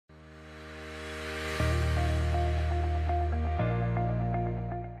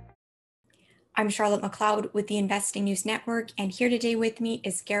I'm Charlotte McLeod with the Investing News Network, and here today with me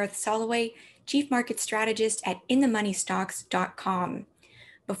is Gareth Soloway, Chief Market Strategist at InTheMoneyStocks.com.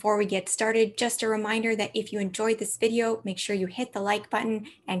 Before we get started, just a reminder that if you enjoyed this video, make sure you hit the like button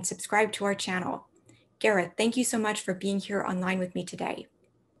and subscribe to our channel. Gareth, thank you so much for being here online with me today.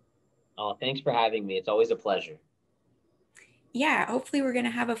 Oh, thanks for having me. It's always a pleasure. Yeah, hopefully we're going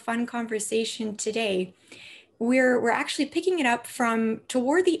to have a fun conversation today. We're actually picking it up from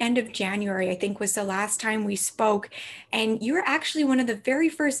toward the end of January, I think was the last time we spoke. And you were actually one of the very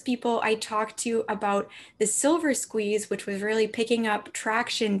first people I talked to about the silver squeeze, which was really picking up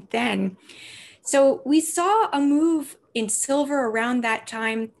traction then. So we saw a move in silver around that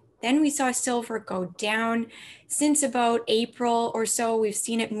time. Then we saw silver go down. Since about April or so, we've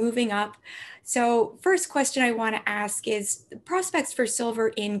seen it moving up. So first question I want to ask is the prospects for silver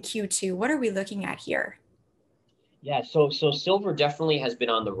in Q2. What are we looking at here? Yeah, so silver definitely has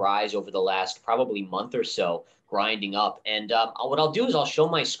been on the rise over the last probably month or so, grinding up. And what I'll do is I'll show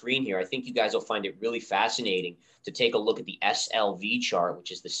my screen here. I think you guys will find it really fascinating to take a look at the SLV chart,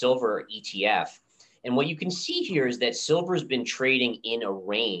 which is the silver ETF. And what you can see here is that silver has been trading in a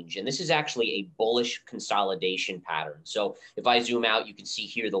range, and this is actually a bullish consolidation pattern. So if I zoom out, you can see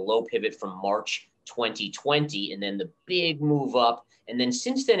here the low pivot from March 2020, and then the big move up. And then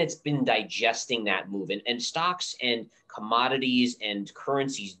since then, it's been digesting that move. And stocks and commodities and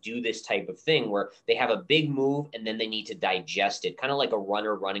currencies do this type of thing where they have a big move and then they need to digest it, kind of like a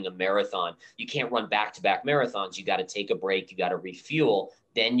runner running a marathon. You can't run back-to-back marathons. You got to take a break. You got to refuel.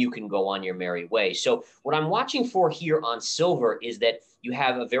 Then you can go on your merry way. So what I'm watching for here on silver is that you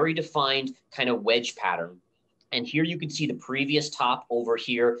have a very defined kind of wedge pattern. And here you can see the previous top over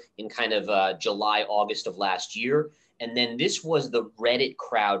here in kind of July, August of last year. And then this was the Reddit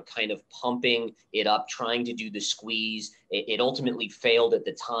crowd kind of pumping it up, trying to do the squeeze. It ultimately failed at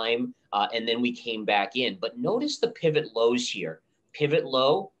the time. And then we came back in. But notice the pivot lows here. Pivot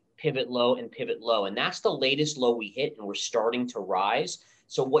low, pivot low, and pivot low. And that's the latest low we hit, and we're starting to rise.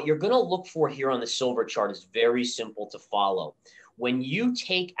 So what you're going to look for here on the silver chart is very simple to follow. When you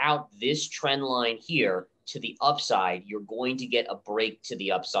take out this trend line here, to the upside, you're going to get a break to the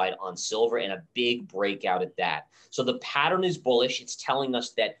upside on silver and a big breakout at that. So the pattern is bullish. It's telling us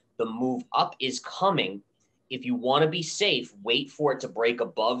that the move up is coming. If you want to be safe, wait for it to break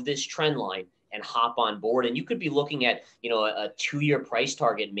above this trend line and hop on board. And you could be looking at, a 2-year price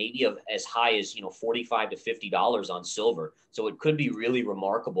target, maybe of as high as, $45 to $50 on silver. So it could be really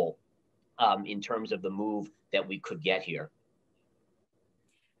remarkable in terms of the move that we could get here.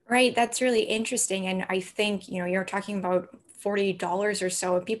 Right, that's really interesting. And I think, you're talking about $40 or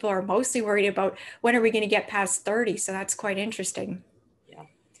so, and people are mostly worried about when are we going to get past 30. So that's quite interesting. Yeah.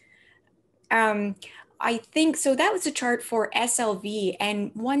 Um, I think so. That was a chart for SLV.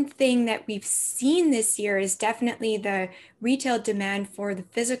 And one thing that we've seen this year is definitely the retail demand for the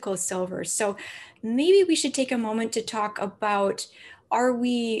physical silver. So maybe we should take a moment to talk about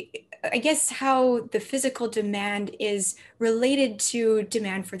I guess, how the physical demand is related to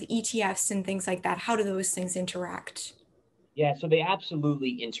demand for the ETFs and things like that. How do those things interact? Yeah, so they absolutely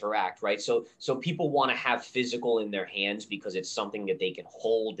interact, right? So people want to have physical in their hands because it's something that they can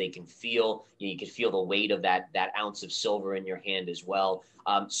hold, they can feel. You can feel the weight of that ounce of silver in your hand as well.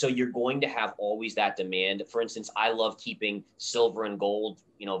 So you're going to have always that demand. For instance, I love keeping silver and gold,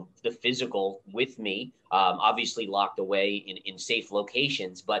 the physical with me, obviously locked away in safe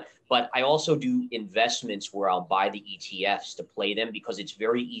locations. But I also do investments where I'll buy the ETFs to play them because it's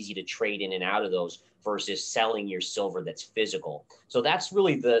very easy to trade in and out of those versus selling your silver that's physical. So that's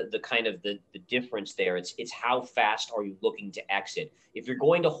really the kind of the difference there. It's how fast are you looking to exit? If you're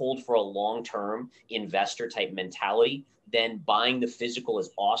going to hold for a long-term investor type mentality, then buying the physical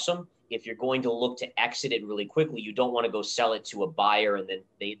is awesome. If you're going to look to exit it really quickly, you don't want to go sell it to a buyer and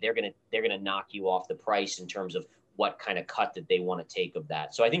then they're gonna knock you off the price in terms of what kind of cut that they want to take of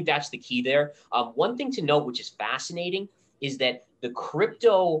that. So I think that's the key there. One thing to note, which is fascinating, is that the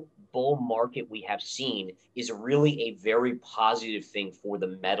crypto bull market we have seen is really a very positive thing for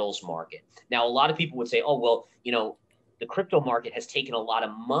the metals market. Now, a lot of people would say, oh, well, the crypto market has taken a lot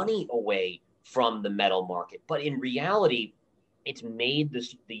of money away from the metal market. But in reality, it's made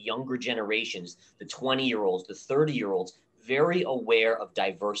the younger generations, the 20-year-olds, the 30-year-olds, very aware of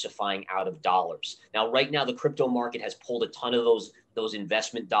diversifying out of dollars. Now, right now, the crypto market has pulled a ton of those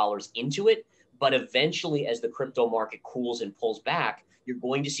investment dollars into it. But eventually, as the crypto market cools and pulls back, you're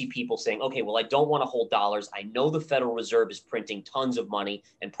going to see people saying, okay, well, I don't want to hold dollars. I know the Federal Reserve is printing tons of money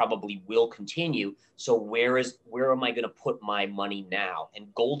and probably will continue. So where am I going to put my money now?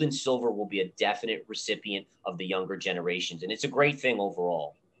 And gold and silver will be a definite recipient of the younger generations. And it's a great thing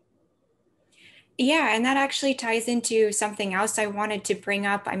overall. Yeah, and that actually ties into something else I wanted to bring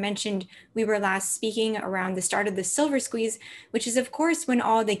up. I mentioned we were last speaking around the start of the silver squeeze, which is, of course, when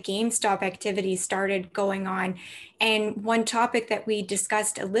all the GameStop activities started going on. And one topic that we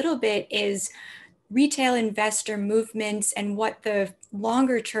discussed a little bit is retail investor movements and what the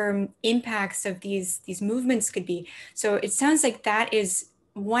longer term impacts of these movements could be. So it sounds like that is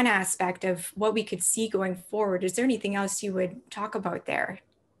one aspect of what we could see going forward. Is there anything else you would talk about there?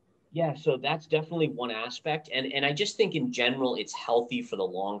 Yeah, so that's definitely one aspect. And I just think in general it's healthy for the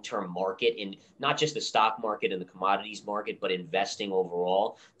long-term market in not just the stock market and the commodities market, but investing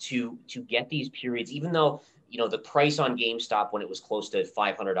overall to get these periods, even though the price on GameStop when it was close to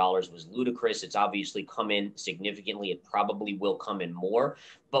 $500 was ludicrous. It's obviously come in significantly. It probably will come in more.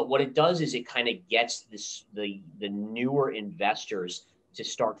 But what it does is it kind of gets the newer investors to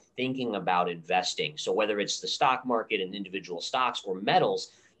start thinking about investing. So whether it's the stock market and individual stocks or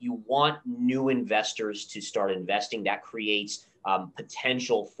metals, you want new investors to start investing. That creates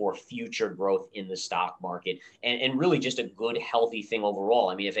potential for future growth in the stock market and really just a good, healthy thing overall.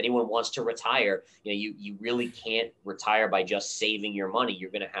 I mean, if anyone wants to retire, you really can't retire by just saving your money.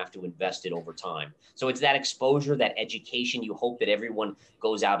 You're going to have to invest it over time. So it's that exposure, that education. You hope that everyone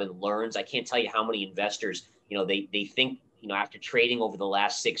goes out and learns. I can't tell you how many investors, they think, after trading over the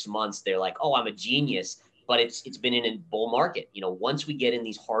last 6 months, they're like, oh, I'm a genius. But it's been in a bull market. Once we get in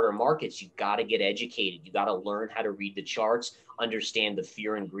these harder markets, you've got to get educated. You got to learn how to read the charts, understand the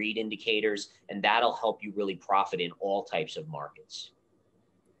fear and greed indicators, and that'll help you really profit in all types of markets.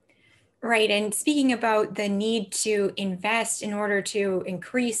 Right. And speaking about the need to invest in order to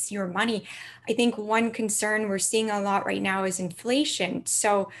increase your money, I think one concern we're seeing a lot right now is inflation.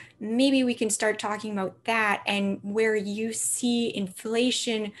 So maybe we can start talking about that and where you see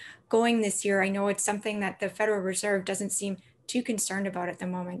inflation going this year. I know it's something that the Federal Reserve doesn't seem too concerned about at the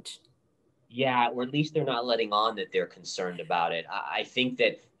moment. Yeah, or at least they're not letting on that they're concerned about it. I think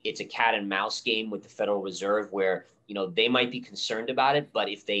that it's a cat and mouse game with the Federal Reserve where, they might be concerned about it, but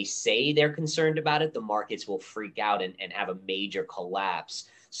if they say they're concerned about it, the markets will freak out and have a major collapse.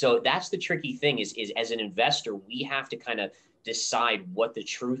 So that's the tricky thing is as an investor, we have to kind of decide what the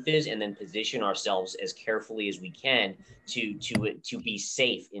truth is and then position ourselves as carefully as we can to be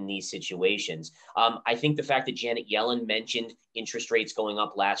safe in these situations. I think the fact that Janet Yellen mentioned interest rates going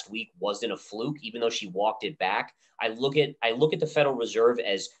up last week wasn't a fluke, even though she walked it back. I look at the Federal Reserve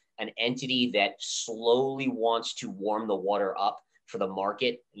as an entity that slowly wants to warm the water up for the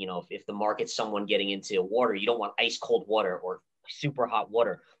market. If the market's someone getting into water, you don't want ice cold water or super hot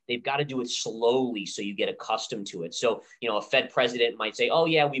water. They've got to do it slowly so you get accustomed to it. So, a Fed president might say, oh,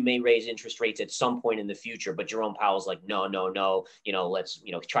 yeah, we may raise interest rates at some point in the future. But Jerome Powell's like, no, no, no, let's,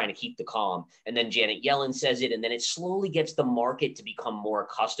 trying to keep the calm. And then Janet Yellen says it. And then it slowly gets the market to become more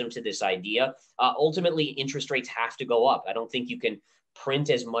accustomed to this idea. Ultimately, interest rates have to go up. I don't think you can print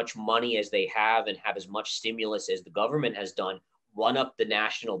as much money as they have and have as much stimulus as the government has done, run up the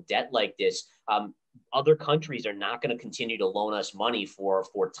national debt like this. Other countries are not going to continue to loan us money for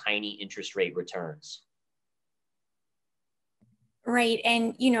tiny interest rate returns. Right.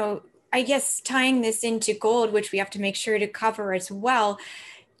 And, I guess tying this into gold, which we have to make sure to cover as well,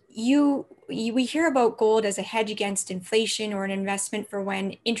 we hear about gold as a hedge against inflation or an investment for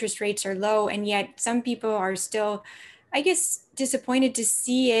when interest rates are low, and yet some people are still, I guess, disappointed to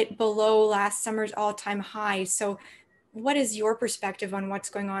see it below last summer's all-time high. So what is your perspective on what's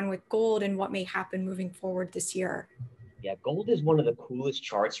going on with gold and what may happen moving forward this year? Yeah, gold is one of the coolest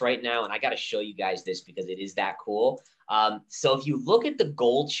charts right now, and I got to show you guys this because it is that cool. So if you look at the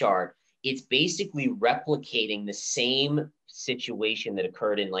gold chart, it's basically replicating the same situation that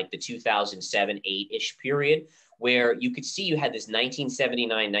occurred in like the 2007, 8-ish period, where you could see you had this 1979,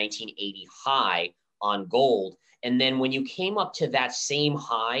 1980 high on gold. And then when you came up to that same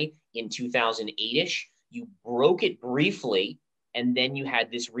high in 2008-ish, you broke it briefly, and then you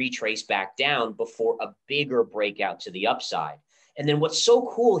had this retrace back down before a bigger breakout to the upside. And then what's so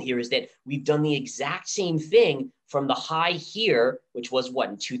cool here is that we've done the exact same thing from the high here, which was what,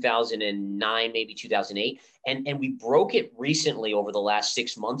 in 2009, maybe 2008. And we broke it recently over the last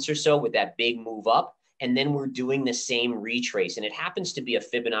 6 months or so with that big move up. And then we're doing the same retrace. And it happens to be a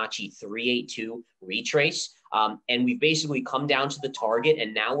Fibonacci 382 retrace. And we've basically come down to the target.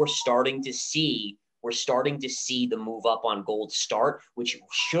 And now we're starting to see the move up on gold start, which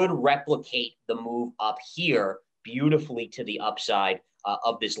should replicate the move up here beautifully to the upside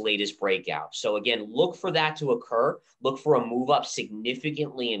of this latest breakout. So again, look for that to occur. Look for a move up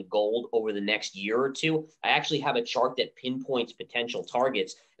significantly in gold over the next year or two. I actually have a chart that pinpoints potential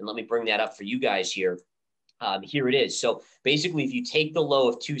targets, and let me bring that up for you guys here. Here it is. So basically, if you take the low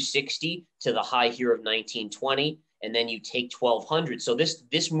of 260 to the high here of 1920, and then you take 1200. So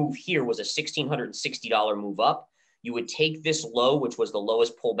this move here was a $1,660 move up. You would take this low, which was the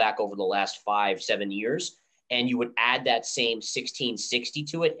lowest pullback over the last 5-7 years, and you would add that same 1660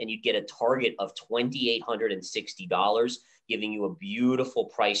 to it, and you'd get a target of $2,860, giving you a beautiful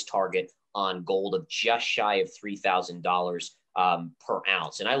price target on gold of just shy of $3,000 per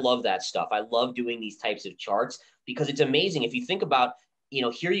ounce. And I love that stuff. I love doing these types of charts because it's amazing. If you think about,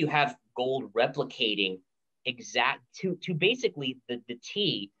 here you have gold replicating exact to basically the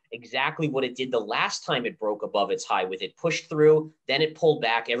T, exactly what it did the last time it broke above its high, with it pushed through, then it pulled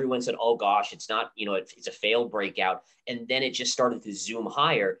back. Everyone said, oh gosh, it's not, it's a failed breakout. And then it just started to zoom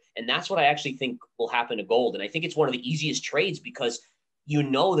higher. And that's what I actually think will happen to gold. And I think it's one of the easiest trades because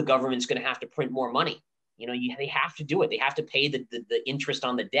the government's going to have to print more money. They have to do it. They have to pay the interest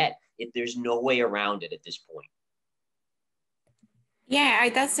on the debt. There's no way around it at this point. Yeah,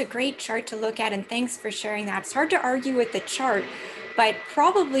 that's a great chart to look at, and thanks for sharing that. It's hard to argue with the chart, but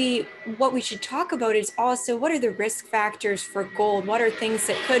probably what we should talk about is also what are the risk factors for gold? What are things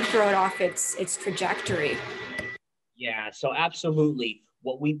that could throw it off its trajectory? Yeah, so absolutely.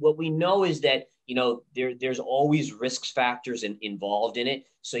 What we know is that there's always risk factors involved in it.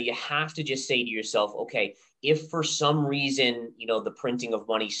 So you have to just say to yourself, okay, if for some reason the printing of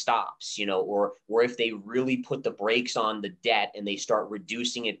money stops, or if they really put the brakes on the debt and they start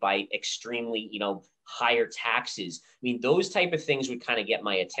reducing it by extremely higher taxes. I mean, those type of things would kind of get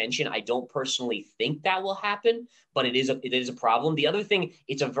my attention. I don't personally think that will happen, but it is a problem. The other thing,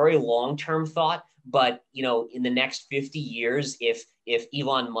 it's a very long-term thought, but in the next 50 years, if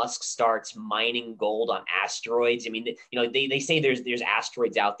Elon Musk starts mining gold on asteroids, I mean, they say there's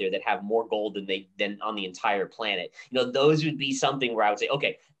asteroids out there that have more gold than on the entire planet. Those would be something where I would say,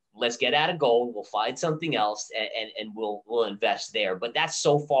 okay, let's get out of gold. We'll find something else and we'll invest there. But that's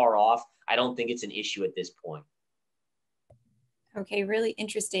so far off. I don't think it's an issue at this point. Okay, really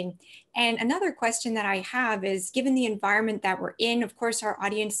interesting. And another question that I have is, given the environment that we're in, of course, our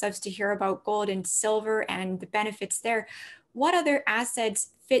audience loves to hear about gold and silver and the benefits there. What other assets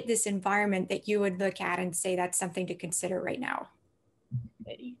fit this environment that you would look at and say that's something to consider right now?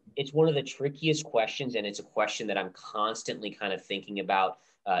 It's one of the trickiest questions, and it's a question that I'm constantly kind of thinking about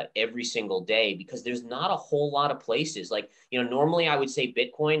every single day, because there's not a whole lot of places. Like, normally I would say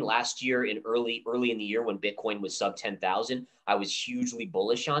Bitcoin. Last year, in early in the year when Bitcoin was sub 10,000, I was hugely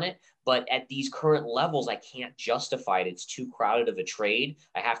bullish on it. But at these current levels, I can't justify it. It's too crowded of a trade.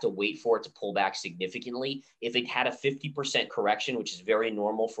 I have to wait for it to pull back significantly. If it had a 50% correction, which is very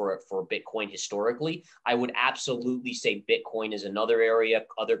normal for Bitcoin historically, I would absolutely say Bitcoin is another area.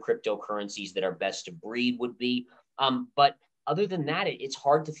 Other cryptocurrencies that are best to breed would be. But other than that, it's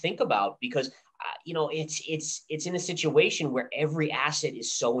hard to think about because it's in a situation where every asset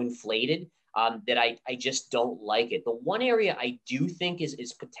is so inflated that I just don't like it. The one area I do think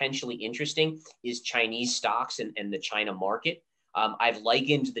is potentially interesting is Chinese stocks and the China market. I've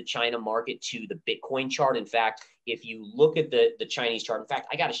likened the China market to the Bitcoin chart. In fact, if you look at the Chinese chart, in fact,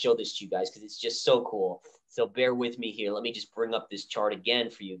 I got to show this to you guys because it's just so cool. So bear with me here. Let me just bring up this chart again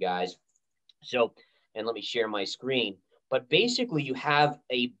for you guys. So, and let me share my screen. But basically, you have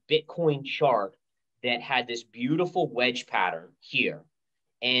a Bitcoin chart that had this beautiful wedge pattern here.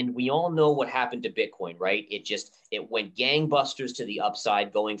 And we all know what happened to Bitcoin, right? It went gangbusters to the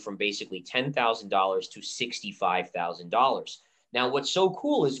upside, going from basically $10,000 to $65,000. Now, what's so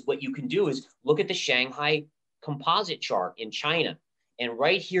cool is what you can do is look at the Shanghai composite chart in China. And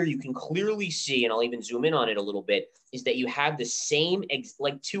right here, you can clearly see, and I'll even zoom in on it a little bit, is that you have the same,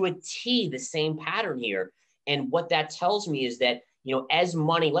 like to a T, the same pattern here. And what that tells me is that, as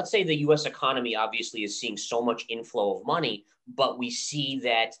money, let's say the US economy obviously is seeing so much inflow of money, but we see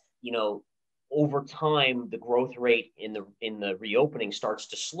that, over time, the growth rate in the reopening starts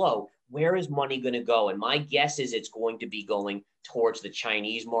to slow. Where is money going to go? And my guess is it's going to be going towards the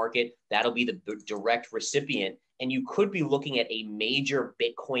Chinese market. That'll be the direct recipient. And you could be looking at a major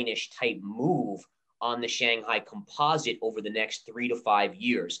Bitcoinish type move on the Shanghai composite over the next 3 to 5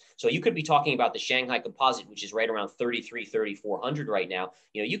 years. So you could be talking about the Shanghai composite, which is right around 3,400 right now.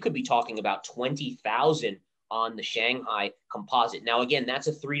 You could be talking about 20,000 on the Shanghai composite. Now, again, that's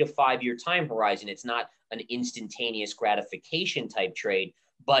a 3 to 5 year time horizon. It's not an instantaneous gratification type trade,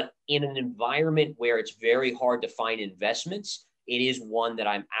 but in an environment where it's very hard to find investments, it is one that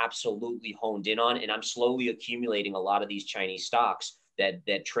I'm absolutely honed in on, and I'm slowly accumulating a lot of these Chinese stocks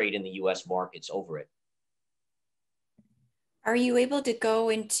that trade in the US markets over it. Are you able to go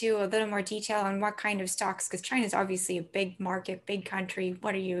into a little more detail on what kind of stocks? Because China is obviously a big market, big country.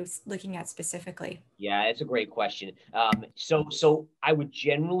 What are you looking at specifically? Yeah, it's a great question. So I would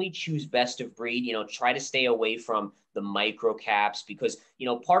generally choose best of breed. Try to stay away from the micro caps because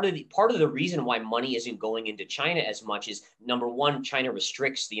part of the reason why money isn't going into China as much is number one, China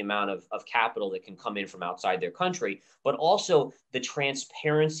restricts the amount of capital that can come in from outside their country, but also the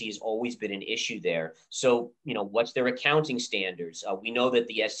transparency has always been an issue there. So what's their accounting standards? We know that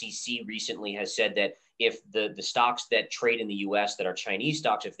the SEC recently has said that if the stocks that trade in the U.S. that are Chinese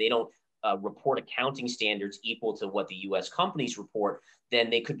stocks, if they don't report accounting standards equal to what the US companies report, then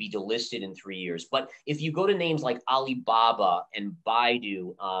they could be delisted in 3 years. But if you go to names like Alibaba and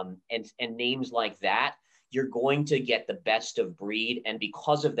Baidu and names like that, you're going to get the best of breed. And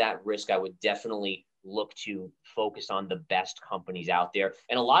because of that risk, I would definitely look to focus on the best companies out there.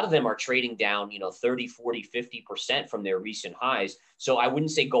 And a lot of them are trading down, 30, 40, 50% from their recent highs. So I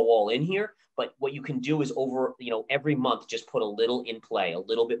wouldn't say go all in here, but what you can do is over, every month, just put a little in play, a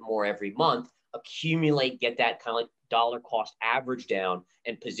little bit more every month, accumulate, get that kind of like dollar cost average down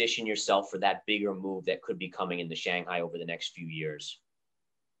and position yourself for that bigger move that could be coming into Shanghai over the next few years.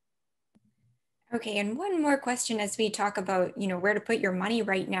 Okay, and one more question as we talk about, where to put your money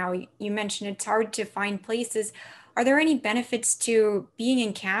right now. You mentioned it's hard to find places. Are there any benefits to being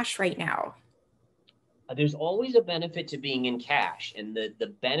in cash right now? There's always a benefit to being in cash. And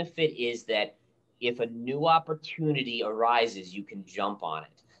the benefit is that if a new opportunity arises, you can jump on it.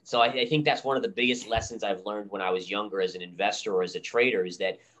 So I think that's one of the biggest lessons I've learned when I was younger as an investor or as a trader is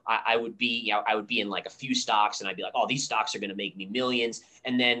that I would be in like a few stocks and I'd be like, oh, these stocks are going to make me millions.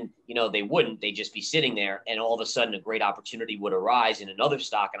 And then, they wouldn't, they'd just be sitting there. And all of a sudden a great opportunity would arise in another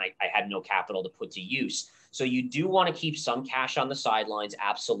stock. And I had no capital to put to use. So you do want to keep some cash on the sidelines.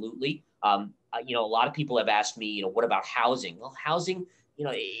 Absolutely. A lot of people have asked me, what about housing? Well, housing,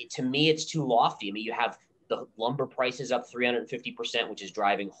 to me, it's too lofty. I mean, you have the lumber prices up 350%, which is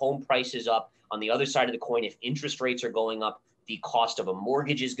driving home prices up. On the other side of the coin, if interest rates are going up, the cost of a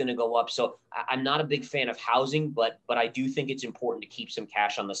mortgage is going to go up. So I'm not a big fan of housing, but I do think it's important to keep some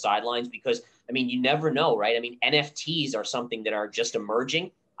cash on the sidelines because, I mean, you never know, right? I mean, NFTs are something that are just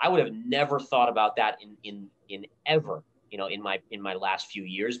emerging. I would have never thought about that in ever in my last few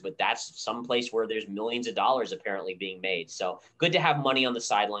years, but that's some place where there's millions of dollars apparently being made. So good to have money on the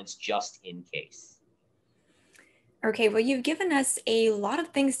sidelines just in case. Okay, well, you've given us a lot of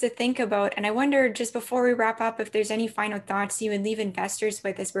things to think about. And I wonder, just before we wrap up, if there's any final thoughts you would leave investors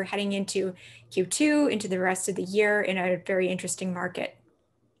with as we're heading into Q2, into the rest of the year in a very interesting market.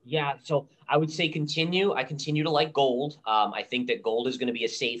 Yeah, so I would say continue. I continue to like gold. I think that gold is going to be a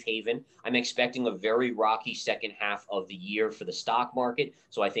safe haven. I'm expecting a very rocky second half of the year for the stock market.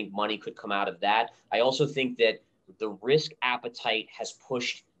 So I think money could come out of that. I also think that the risk appetite has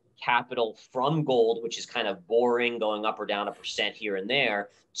pushed capital from gold, which is kind of boring, going up or down a percent here and there,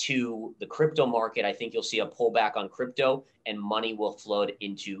 to the crypto market. I think you'll see a pullback on crypto and money will flood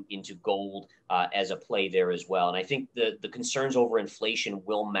into gold as a play there as well. And I think the concerns over inflation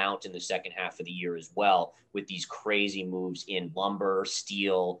will mount in the second half of the year as well with these crazy moves in lumber,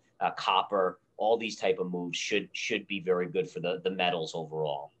 steel, copper. All these type of moves should be very good for the metals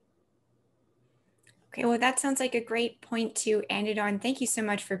overall. Okay, well, that sounds like a great point to end it on. Thank you so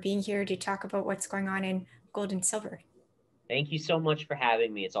much for being here to talk about what's going on in gold and silver. Thank you so much for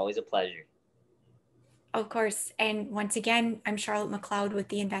having me. It's always a pleasure. Of course. And once again, I'm Charlotte McLeod with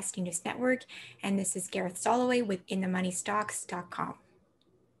the Investing News Network, and this is Gareth Soloway with InTheMoneyStocks.com.